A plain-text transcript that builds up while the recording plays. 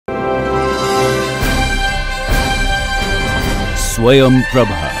Swayam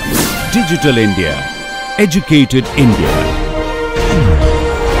Prabha. Digital India. Educated India.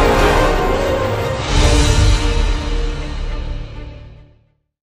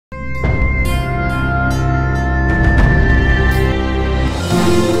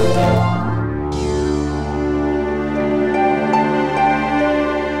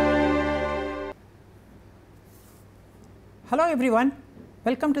 Hello everyone,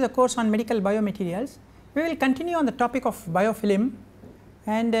 welcome to the course on medical biomaterials. We will continue on the topic of biofilm,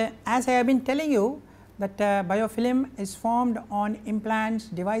 and as I have been telling you that biofilm is formed on implants,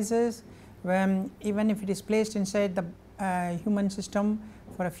 devices, even if it is placed inside the human system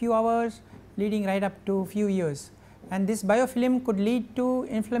for a few hours leading right up to few years, and this biofilm could lead to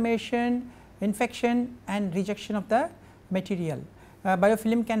inflammation, infection and rejection of the material.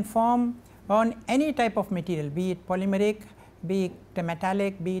 Biofilm can form on any type of material, be it polymeric, be it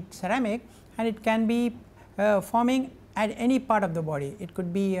metallic, be it ceramic, and it can be forming at any part of the body. It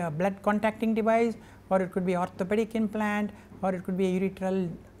could be a blood contacting device, or it could be orthopedic implant, or it could be a urethral,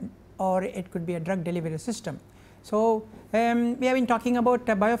 or it could be a drug delivery system. So, we have been talking about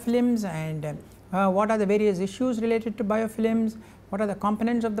biofilms and what are the various issues related to biofilms, what are the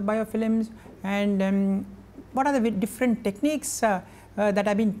components of the biofilms, and what are the different techniques that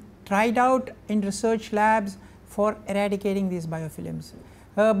have been tried out in research labs for eradicating these biofilms.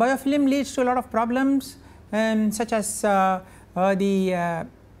 Biofilm leads to a lot of problems such as the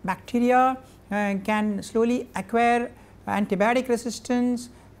bacteria can slowly acquire antibiotic resistance,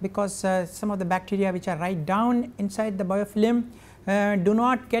 because some of the bacteria which are right down inside the biofilm do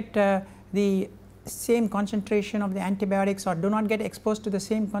not get the same concentration of the antibiotics, or do not get exposed to the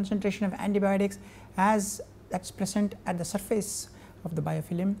same concentration of antibiotics as that is present at the surface of the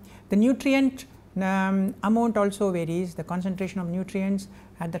biofilm. The nutrient amount also varies, the concentration of nutrients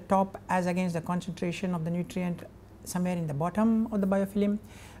at the top as against the concentration of the nutrient somewhere in the bottom of the biofilm.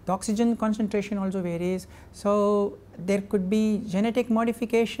 The oxygen concentration also varies. So, there could be genetic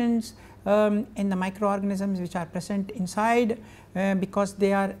modifications in the microorganisms which are present inside because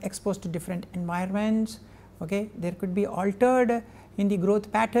they are exposed to different environments. Okay. There could be altered in the growth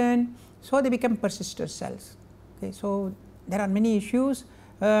pattern, so they become persister cells. Okay. So, there are many issues,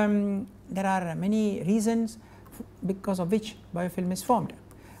 there are many reasons because of which biofilm is formed.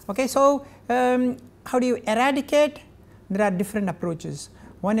 Okay. So, how do you eradicate? There are different approaches.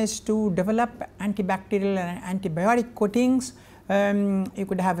 One is to develop antibacterial and antibiotic coatings. You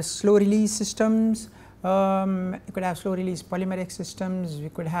could have slow release systems, you could have slow release polymeric systems,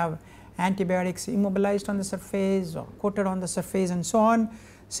 you could have antibiotics immobilized on the surface or coated on the surface and so on.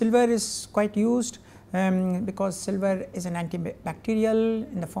 Silver is quite used because silver is an antibacterial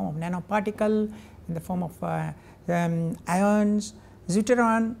in the form of nanoparticle, in the form of ions.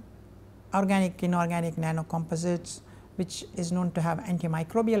 Deuteron, organic inorganic nanocomposites, which is known to have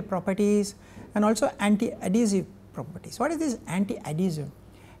antimicrobial properties and also anti-adhesive properties. What is this anti-adhesive?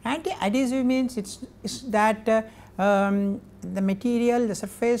 Anti-adhesive means it's that the material, the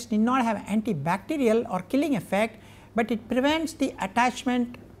surface need not have antibacterial or killing effect, but it prevents the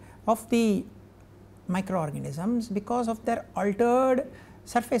attachment of the microorganisms because of their altered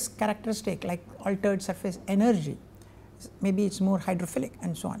surface characteristic, like altered surface energy. Maybe it is more hydrophilic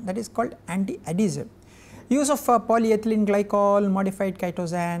and so on. That is called anti-adhesive. Use of polyethylene glycol, modified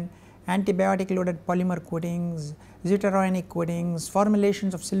chitosan, antibiotic loaded polymer coatings, deuteronic coatings,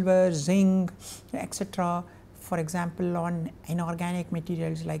 formulations of silver, zinc, etc. For example, on inorganic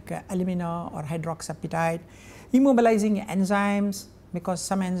materials like alumina or hydroxyapatite, immobilizing enzymes, because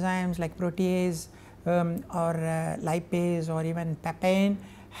some enzymes like protease or lipase or even papain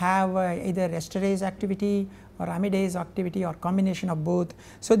have either esterase activity or amidase activity or combination of both.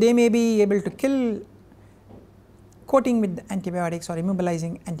 So, they may be able to kill coating with antibiotics or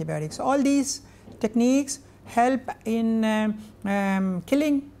immobilizing antibiotics. All these techniques help in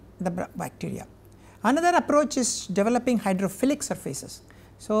killing the bacteria. Another approach is developing hydrophilic surfaces.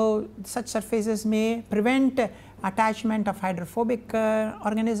 So, such surfaces may prevent attachment of hydrophobic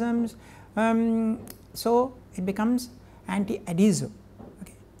organisms, so it becomes anti-adhesive.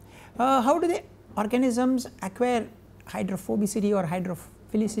 Okay. How do the organisms acquire hydrophobicity or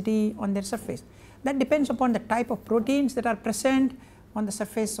hydrophilicity on their surface? That depends upon the type of proteins that are present on the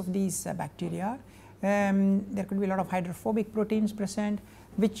surface of these bacteria. There could be a lot of hydrophobic proteins present,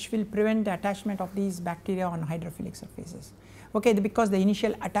 which will prevent the attachment of these bacteria on hydrophilic surfaces. Okay, because the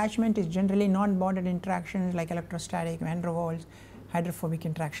initial attachment is generally non-bonded interactions like electrostatic, van der Waals, hydrophobic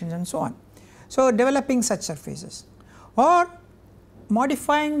interactions and so on. So, developing such surfaces or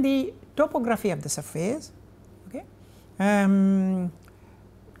modifying the topography of the surface, okay,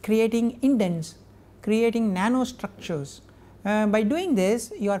 creating indents, creating nanostructures, By doing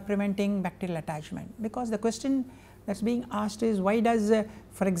this, you are preventing bacterial attachment, because the question that is being asked is, why does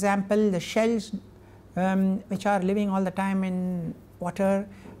for example, the shells which are living all the time in water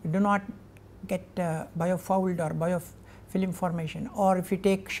do not get biofouled or biofilm formation, or if you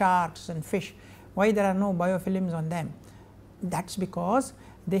take sharks and fish, why there are no biofilms on them? That is because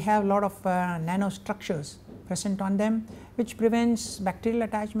they have a lot of nanostructures present on them, which prevents bacterial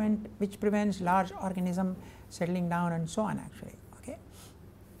attachment, which prevents large organism settling down and so on actually. Okay.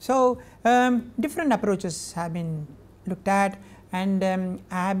 So, different approaches have been looked at, and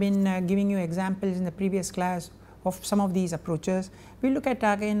I have been giving you examples in the previous class of some of these approaches. We will look at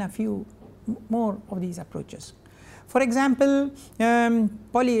again a few more of these approaches. For example,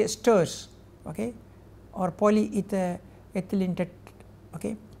 polyesters, okay, or polyethylene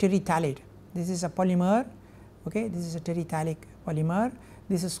terephthalate. This is a polymer, okay, this is a terephthalic polymer.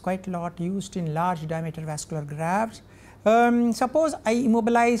 This is quite a lot used in large diameter vascular grafts. Suppose I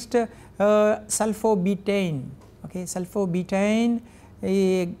immobilized sulfobutane, okay, sulfobutane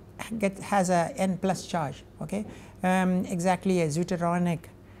has a N plus charge, okay, exactly a zwitterionic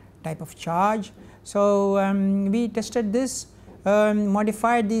type of charge. So, we tested this,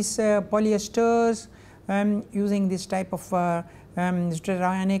 modified these polyesters using this type of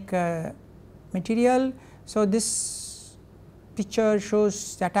zwitterionic material. So, this picture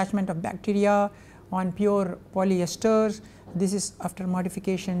shows the attachment of bacteria on pure polyesters. This is after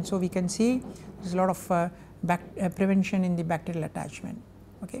modification. So, we can see there is a lot of prevention in the bacterial attachment.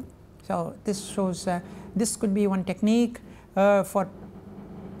 Okay. So, this shows this could be one technique for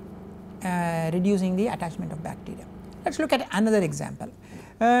reducing the attachment of bacteria. Let us look at another example.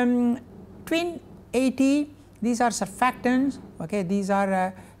 Twin 80, these are surfactants, okay, these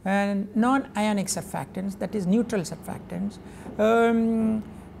are non-ionic surfactants, that is neutral surfactants.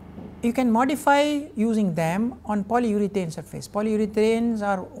 You can modify using them on polyurethane surface. Polyurethanes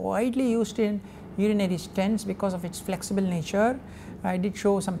are widely used in urinary stents because of its flexible nature. I did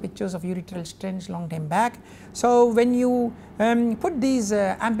show some pictures of urethral stents long time back. So, when you put these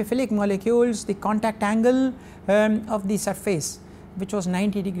amphiphilic molecules, the contact angle of the surface, which was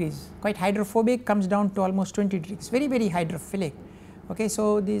 90 degrees, quite hydrophobic, comes down to almost 20 degrees, very hydrophilic. Okay.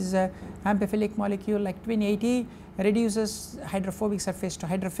 So, these amphiphilic molecule like twin 80 reduces hydrophobic surface to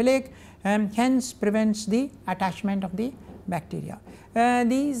hydrophilic, and hence prevents the attachment of the bacteria.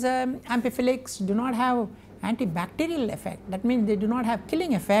 These amphiphilics do not have antibacterial effect, that means they do not have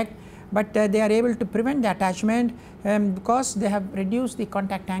killing effect, but they are able to prevent the attachment because they have reduced the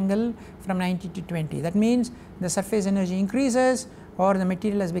contact angle from 90 to 20. That means the surface energy increases or the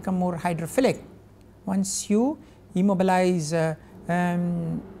material has become more hydrophilic once you immobilize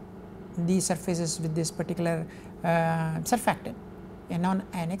these surfaces with this particular surfactant, a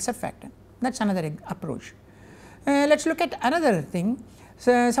non-ionic surfactant. That is another approach. Let us look at another thing.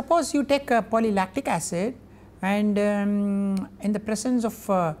 So, suppose you take polylactic acid and in the presence of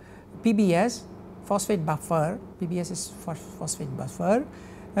PBS, phosphate buffer, PBS is phosphate buffer,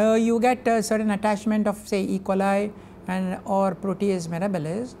 you get a certain attachment of say E. coli and or Protease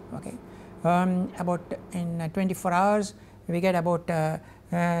mirabilis, okay. About in 24 hours we get about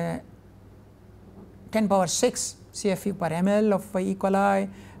 10 power 6 CFU per ml of E. coli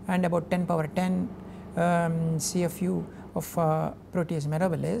and about 10 power 10 CFU of Protease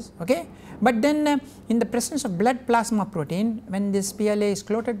mirabilis, okay. But then in the presence of blood plasma protein, when this PLA is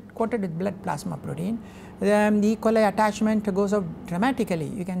coated with blood plasma protein, the E. coli attachment goes up dramatically.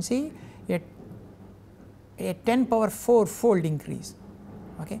 You can see a 10 power 4 fold increase,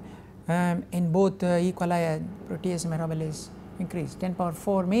 okay, in both E. coli and Protease mirabilis increase. 10 power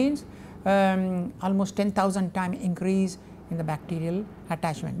 4 means almost 10,000 time increase in the bacterial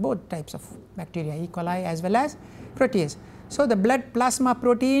attachment, both types of bacteria, E. coli as well as Protease. So, the blood plasma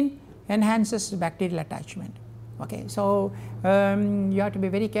protein enhances bacterial attachment, okay. So, you have to be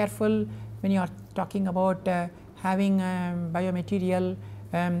very careful when you are talking about having biomaterial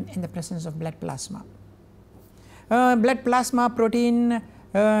in the presence of blood plasma. Blood plasma protein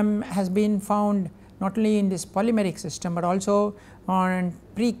has been found not only in this polymeric system, but also on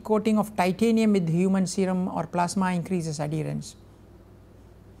pre-coating of titanium with human serum or plasma increases adherence.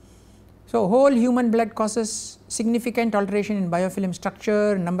 So, whole human blood causes significant alteration in biofilm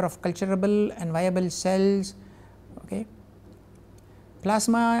structure, number of culturable and viable cells, okay.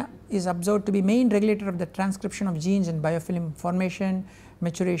 Plasma is observed to be main regulator of the transcription of genes in biofilm formation,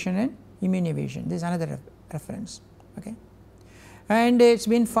 maturation and immune evasion. This is another reference, okay. And it has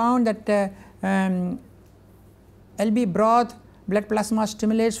been found that LB broth blood plasma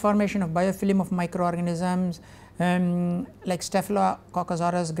stimulates formation of biofilm of microorganisms like Staphylococcus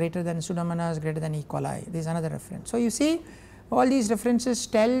aureus greater than Pseudomonas greater than E. coli. This is another reference. So, you see All these references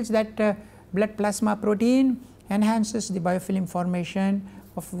tells that blood plasma protein enhances the biofilm formation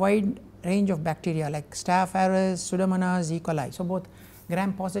of wide range of bacteria like Staph aureus, Pseudomonas, E. coli. So, both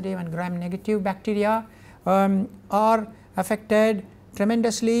gram positive and gram negative bacteria are affected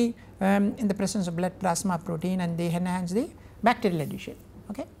tremendously in the presence of blood plasma protein, and they enhance the bacterial adhesion.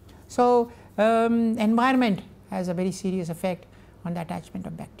 Okay. So, environment has a very serious effect on the attachment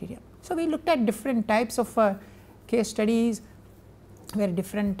of bacteria. So, we looked at different types of case studies where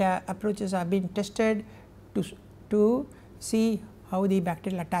different approaches are being tested to see how the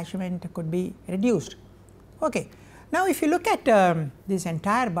bacterial attachment could be reduced. Okay. Now, if you look at this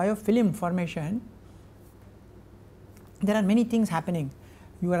entire biofilm formation, there are many things happening.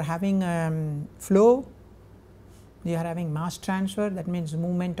 You are having flow, you are having mass transfer, that means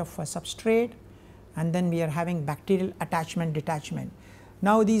movement of a substrate, and then we are having bacterial attachment detachment.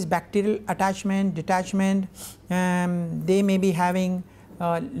 Now, these bacterial attachment detachment, they may be having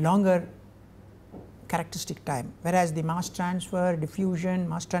longer characteristic time, whereas the mass transfer diffusion,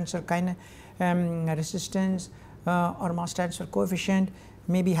 mass transfer resistance or mass transfer coefficient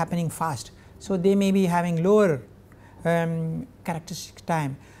may be happening fast. So, they may be having lower characteristic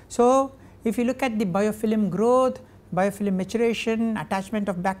time. So, if you look at the biofilm growth, biofilm maturation, attachment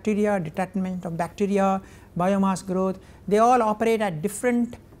of bacteria, detachment of bacteria, biomass growth, they all operate at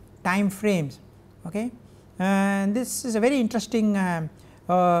different time frames. Okay. And this is a very interesting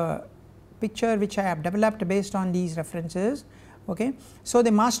picture which I have developed based on these references. Okay. So,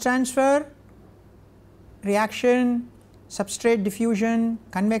 the mass transfer, reaction, substrate diffusion,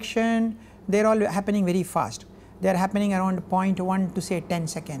 convection, they are all happening very fast. They are happening around 0.1 to say 10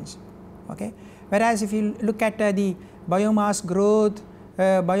 seconds. Okay. Whereas, if you look at the biomass growth,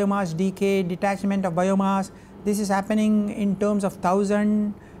 biomass decay, detachment of biomass, this is happening in terms of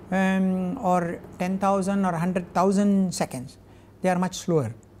 1000 or 10,000 or 100,000 seconds. They are much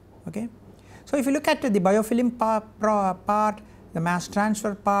slower. Okay. So, if you look at the biofilm part, the mass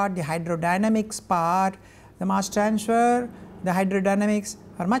transfer part, the hydrodynamics part, the mass transfer, the hydrodynamics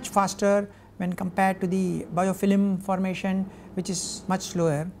are much faster when compared to the biofilm formation, which is much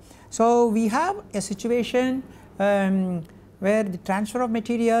slower. So, we have a situation where the transfer of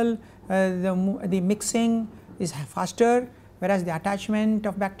material, the mixing is faster, whereas the attachment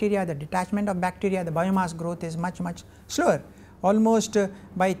of bacteria, the detachment of bacteria, the biomass growth is much slower, almost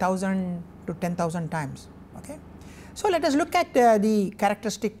by 1000 to 10,000 times. Okay. So, let us look at the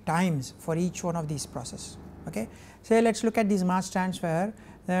characteristic times for each one of these processes. Okay. So, let us look at this mass transfer,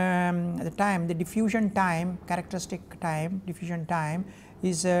 the time, the diffusion time, characteristic time, diffusion time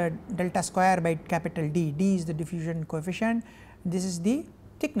is delta square by capital D. D is the diffusion coefficient, this is the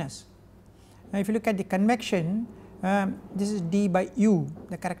thickness. Now, if you look at the convection, this is D by U,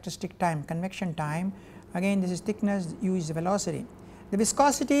 the characteristic time, convection time, again this is thickness, U is the velocity. The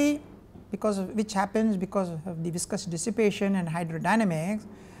viscosity, because of which happens because of the viscous dissipation and hydrodynamics,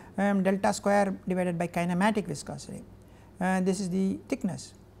 delta square divided by kinematic viscosity, this is the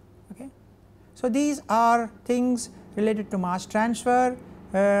thickness. Okay. So, these are things related to mass transfer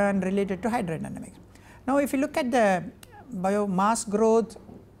and related to hydrodynamics. Now, if you look at the biomass growth,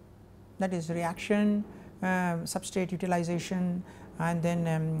 that is reaction, substrate utilization, and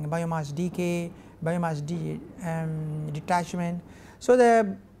then biomass decay, biomass detachment. So,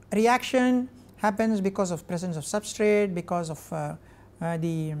 the reaction happens because of presence of substrate, because of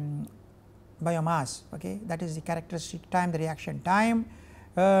the biomass. Okay, that is the characteristic time, the reaction time.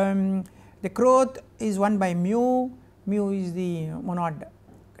 The growth is 1 by mu, mu is the monod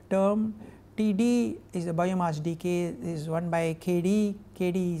term, Td is the biomass decay is 1 by Kd,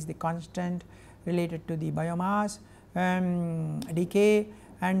 Kd is the constant related to the biomass decay,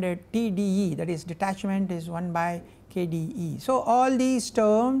 and Tde, that is detachment, is 1 by Kde. So, all these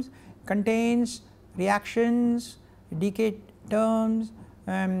terms contains reactions, decay terms,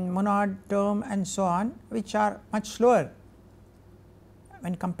 monod term and so on, which are much slower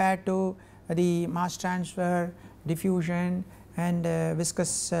when compared to the mass transfer, diffusion and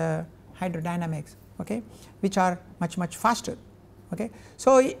viscous hydrodynamics, okay, which are much faster. Okay.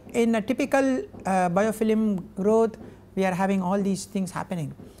 So, in a typical biofilm growth, we are having all these things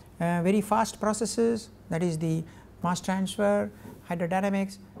happening, very fast processes, that is the mass transfer,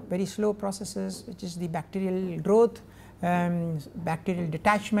 hydrodynamics, very slow processes, which is the bacterial growth, bacterial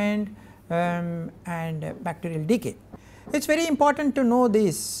detachment and bacterial decay. It is very important to know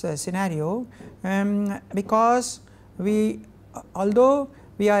this scenario because although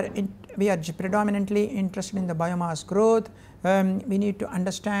we are predominantly interested in the biomass growth, we need to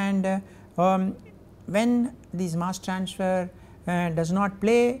understand when this mass transfer does not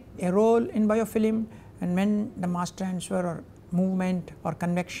play a role in biofilm, and when the mass transfer or movement or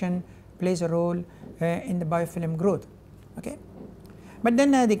convection plays a role in the biofilm growth. Okay. But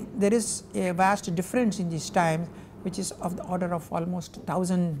then there is a vast difference in these times, which is of the order of almost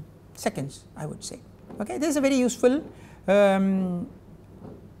 1000 seconds, I would say. Okay. This is a very useful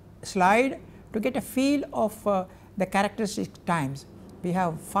slide to get a feel of the characteristic times. We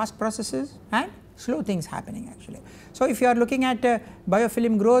have fast processes and slow things happening actually. So, if you are looking at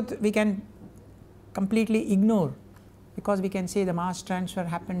biofilm growth, we can completely ignore, because we can say the mass transfer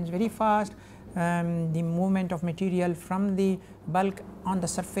happens very fast, the movement of material from the bulk on the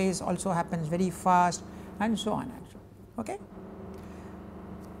surface also happens very fast, and so on actually. Okay.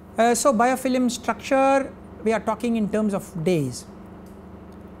 So, biofilm structure we are talking in terms of days,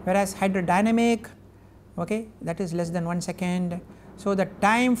 whereas hydrodynamic, okay, that is less than 1 second. So, the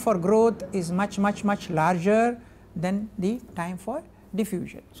time for growth is much larger than the time for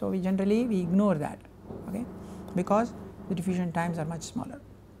diffusion. So, we generally ignore that, okay, because the diffusion times are much smaller.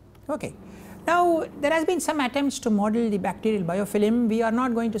 Okay. Now, there has been some attempts to model the bacterial biofilm. We are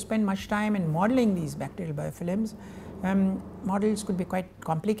not going to spend much time in modeling these bacterial biofilms. Models could be quite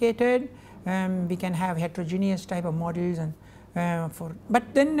complicated. We can have heterogeneous type of models, and but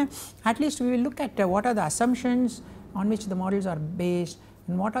then at least we will look at what are the assumptions on which the models are based,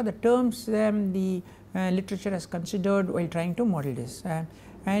 and what are the terms the literature has considered while trying to model this,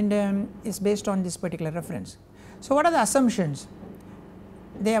 and is based on this particular reference. So, what are the assumptions?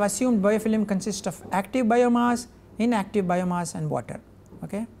 They have assumed biofilm consists of active biomass, inactive biomass, and water.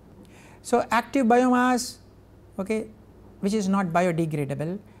 Okay. So, active biomass, okay, which is not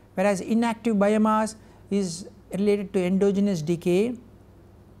biodegradable, whereas inactive biomass is related to endogenous decay,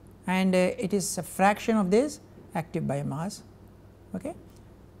 and it is a fraction of this active biomass. Okay.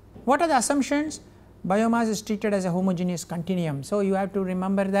 What are the assumptions? Biomass is treated as a homogeneous continuum. So, you have to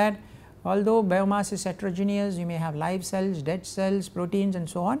remember that although biomass is heterogeneous, you may have live cells, dead cells, proteins, and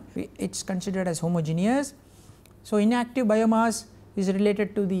so on, it is considered as homogeneous. So, inactive biomass is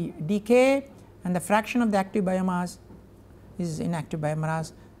related to the decay, and the fraction of the active biomass is inactive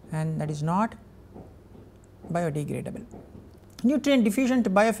biomass, and that is not biodegradable. Nutrient diffusion to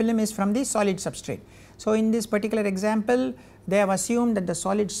biofilm is from the solid substrate. So, in this particular example, they have assumed that the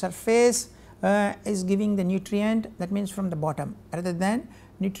solid surface is giving the nutrient, that means from the bottom, rather than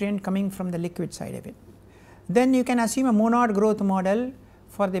nutrient coming from the liquid side of it. Then you can assume a monod growth model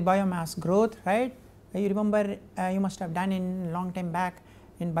for the biomass growth, right. You remember you must have done in long time back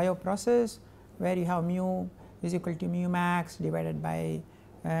in bioprocess, where you have mu is equal to mu max divided by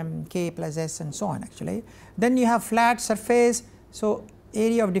K plus S and so on actually. Then you have flat surface, so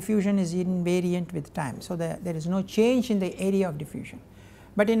area of diffusion is invariant with time. So, there is no change in the area of diffusion.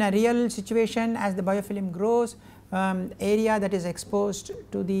 But in a real situation, as the biofilm grows, area that is exposed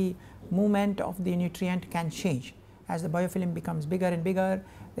to the movement of the nutrient can change. As the biofilm becomes bigger and bigger,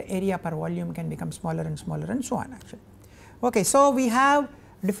 the area per volume can become smaller and smaller, and so on actually. Okay, so, we have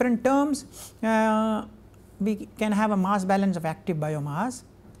different terms. We can have a mass balance of active biomass,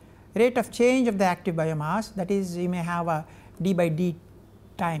 rate of change of the active biomass, that is you may have a d by d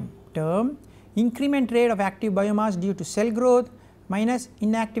time term, increment rate of active biomass due to cell growth minus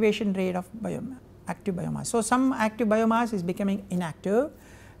inactivation rate of active biomass. So, some active biomass is becoming inactive,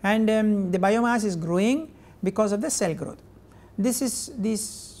 and the biomass is growing because of the cell growth. This is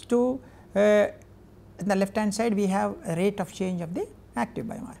these two. On the left hand side we have a rate of change of the active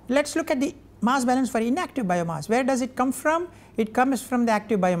biomass. Let us look at the mass balance for inactive biomass. Where does it come from? It comes from the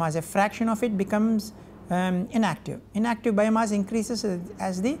active biomass. A fraction of it becomes inactive. Inactive biomass increases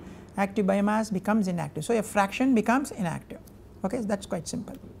as the active biomass becomes inactive. So, a fraction becomes inactive. Okay, that is quite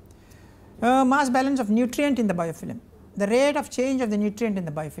simple. Mass balance of nutrient in the biofilm. The rate of change of the nutrient in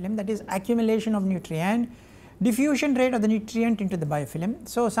the biofilm, that is accumulation of nutrient, diffusion rate of the nutrient into the biofilm.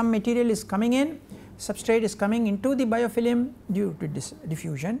 So, some material is coming in, substrate is coming into the biofilm due to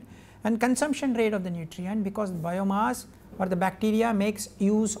diffusion, and consumption rate of the nutrient, because the biomass or the bacteria makes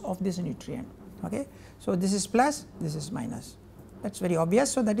use of this nutrient. Okay. So, this is plus, this is minus, that is very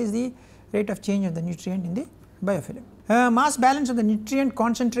obvious. So, that is the rate of change of the nutrient in the biofilm. Mass balance of the nutrient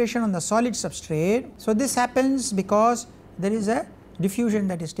concentration on the solid substrate. So, this happens because there is a diffusion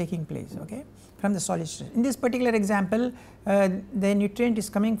that is taking place, okay, from the solid surface. In this particular example, the nutrient is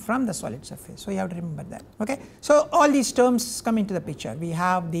coming from the solid surface. So, you have to remember that. Okay. So, all these terms come into the picture. We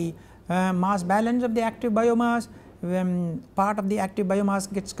have the mass balance of the active biomass, part of the active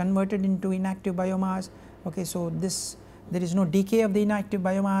biomass gets converted into inactive biomass. Okay. So, this there is no decay of the inactive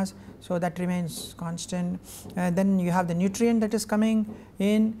biomass. So, that remains constant. Then you have the nutrient that is coming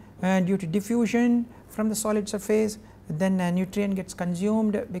in due to diffusion from the solid surface, then a nutrient gets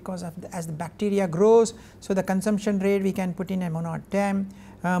consumed because of as the bacteria grows. So, the consumption rate we can put in a monod term,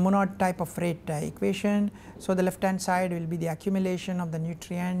 monod type of rate equation. So, the left hand side will be the accumulation of the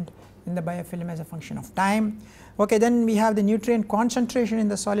nutrient in the biofilm as a function of time. Okay, then we have the nutrient concentration in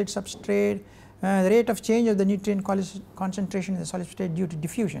the solid substrate, the rate of change of the nutrient concentration in the solid substrate due to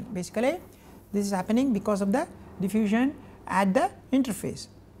diffusion. Basically, this is happening because of the diffusion at the interface.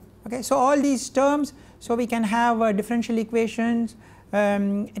 Okay, so all these terms, so we can have differential equations.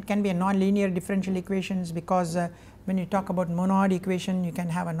 It can be a non-linear differential equations, because when you talk about monod equation, you can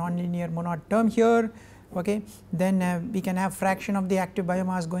have a non-linear monod term here. Okay, then we can have fraction of the active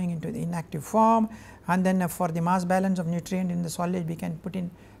biomass going into the inactive form, and then for the mass balance of nutrient in the solid, we can put in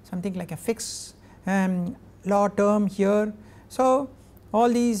something like a fixed law term here. So, all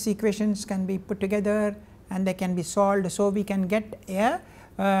these equations can be put together and they can be solved. So, we can get a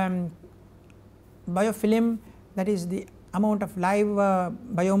biofilm, that is the amount of live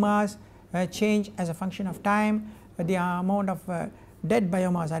biomass change as a function of time, the amount of dead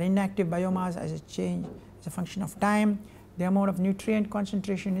biomass or inactive biomass as a change as a function of time, the amount of nutrient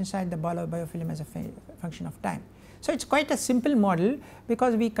concentration inside the biofilm as a function of time. So, it is quite a simple model,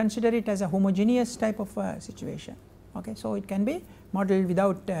 because we consider it as a homogeneous type of situation. Okay. So, it can be modeled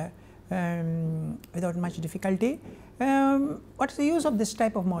without much difficulty. What is the use of this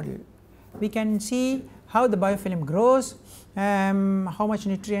type of model? We can see how the biofilm grows, how much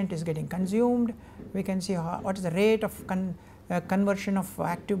nutrient is getting consumed. We can see what is the rate of conversion of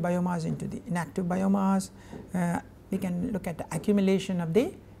active biomass into the inactive biomass. We can look at the accumulation of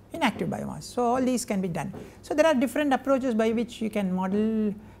the inactive biomass. So, all these can be done. So, there are different approaches by which you can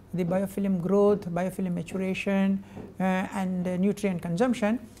model the biofilm growth, biofilm maturation and nutrient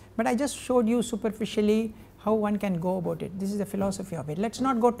consumption, but I just showed you superficially how one can go about it. This is the philosophy of it. Let us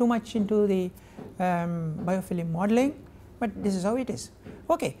not go too much into the biofilm modeling, but this is how it is.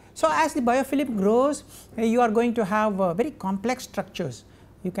 Okay. So, as the biofilm grows, you are going to have very complex structures.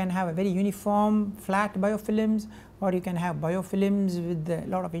 You can have a very uniform flat biofilms, or you can have biofilms with a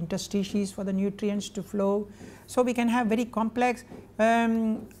lot of interstices for the nutrients to flow. So, we can have very complex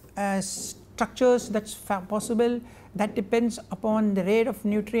structures, that is possible. That depends upon the rate of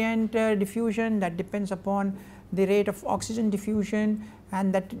nutrient diffusion, that depends upon the rate of oxygen diffusion,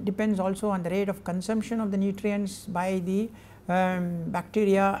 and that depends also on the rate of consumption of the nutrients by the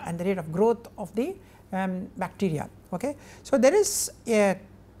bacteria and the rate of growth of the bacteria. Okay. So, there is a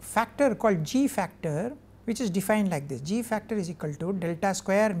factor called G factor, which is defined like this: G factor is equal to delta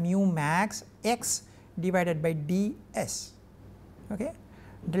square mu max x divided by ds. Okay.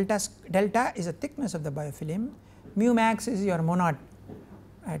 Delta is the thickness of the biofilm, mu max is your monod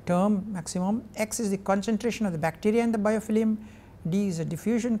term maximum, x is the concentration of the bacteria in the biofilm, d is the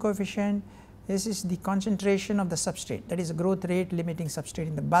diffusion coefficient, this is the concentration of the substrate, that is the growth rate limiting substrate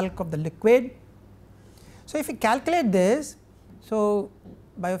in the bulk of the liquid. So, if you calculate this, so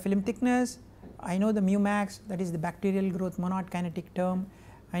biofilm thickness, I know the mu max, that is the bacterial growth monod kinetic term,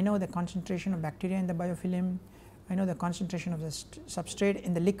 I know the concentration of bacteria in the biofilm, I know the concentration of the substrate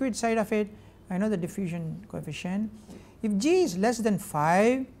in the liquid side of it, I know the diffusion coefficient. If G is less than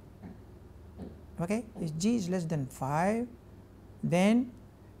 5, okay, if G is less than 5, then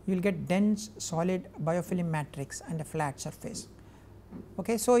you will get dense solid biofilm matrix and a flat surface.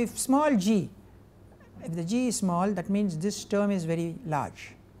 Okay. So, if small g, if the G is small, that means this term is very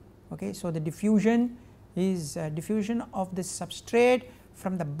large. Okay. So, the diffusion is diffusion of the substrate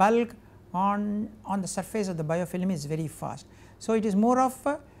from the bulk on the surface of the biofilm is very fast. So, it is more of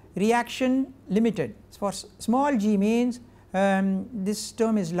a reaction limited. For small g means this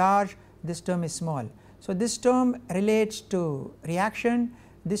term is large, this term is small. So, this term relates to reaction,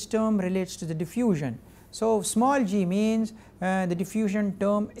 this term relates to the diffusion. So, small g means the diffusion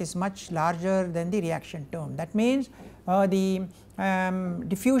term is much larger than the reaction term. That means the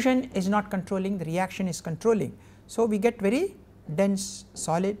diffusion is not controlling, the reaction is controlling. So, we get very dense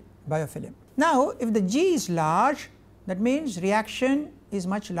solid biofilm. Now, if the G is large, that means reaction is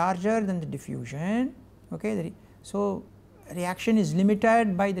much larger than the diffusion. Okay. So, reaction is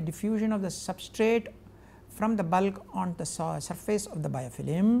limited by the diffusion of the substrate from the bulk on the surface of the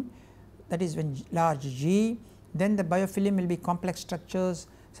biofilm, that is when large G. Then the biofilm will be complex structures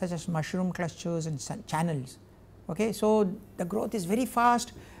such as mushroom clusters and channels. Okay. So, the growth is very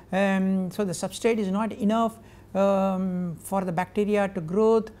fast, so the substrate is not enough for the bacteria to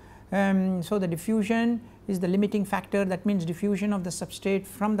grow. So, the diffusion is the limiting factor, that means diffusion of the substrate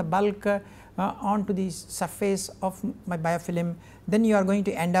from the bulk onto the surface of my biofilm. Then you are going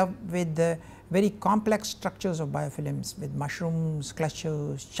to end up with very complex structures of biofilms with mushrooms,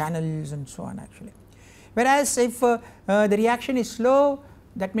 clusters, channels and so on actually. whereas if the reaction is slow,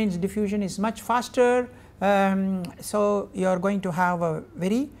 that means diffusion is much faster. So, you are going to have a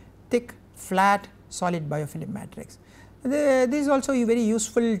very thick flat solid biofilm matrix. This is also a very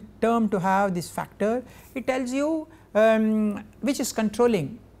useful term to have, this factor. It tells you which is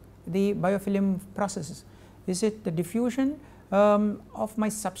controlling the biofilm processes. Is it the diffusion of my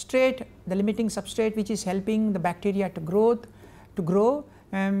substrate, the limiting substrate which is helping the bacteria to grow,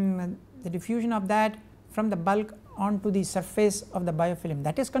 the diffusion of that from the bulk onto the surface of the biofilm,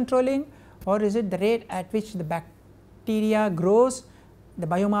 that is controlling, or is it the rate at which the bacteria grows, the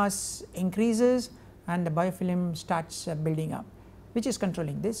biomass increases and the biofilm starts building up, which is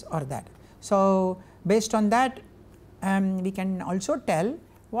controlling this or that. So, based on that we can also tell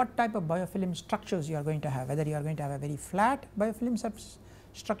what type of biofilm structures you are going to have, whether you are going to have a very flat biofilm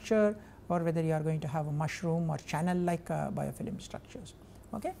structure or whether you are going to have a mushroom or channel like biofilm structures.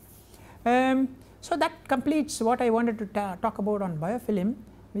 Okay. So, that completes what I wanted to talk about on biofilm.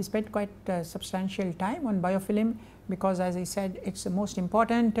 We spent quite substantial time on biofilm because, as I said, it is the most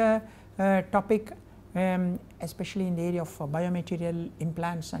important topic, especially in the area of biomaterial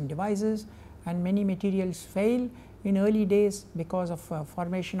implants and devices, and many materials fail in early days because of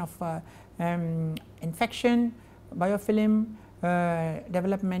formation of infection, biofilm,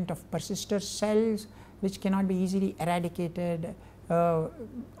 development of persister cells which cannot be easily eradicated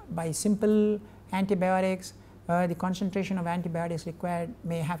by simple antibiotics. The concentration of antibiotics required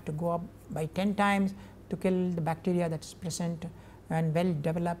may have to go up by 10 times to kill the bacteria that is present and well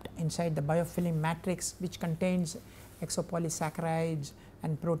developed inside the biofilm matrix, which contains exopolysaccharides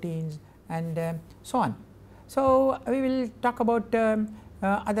and proteins and so on. So, we will talk about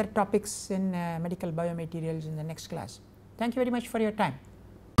other topics in medical biomaterials in the next class. Thank you very much for your time.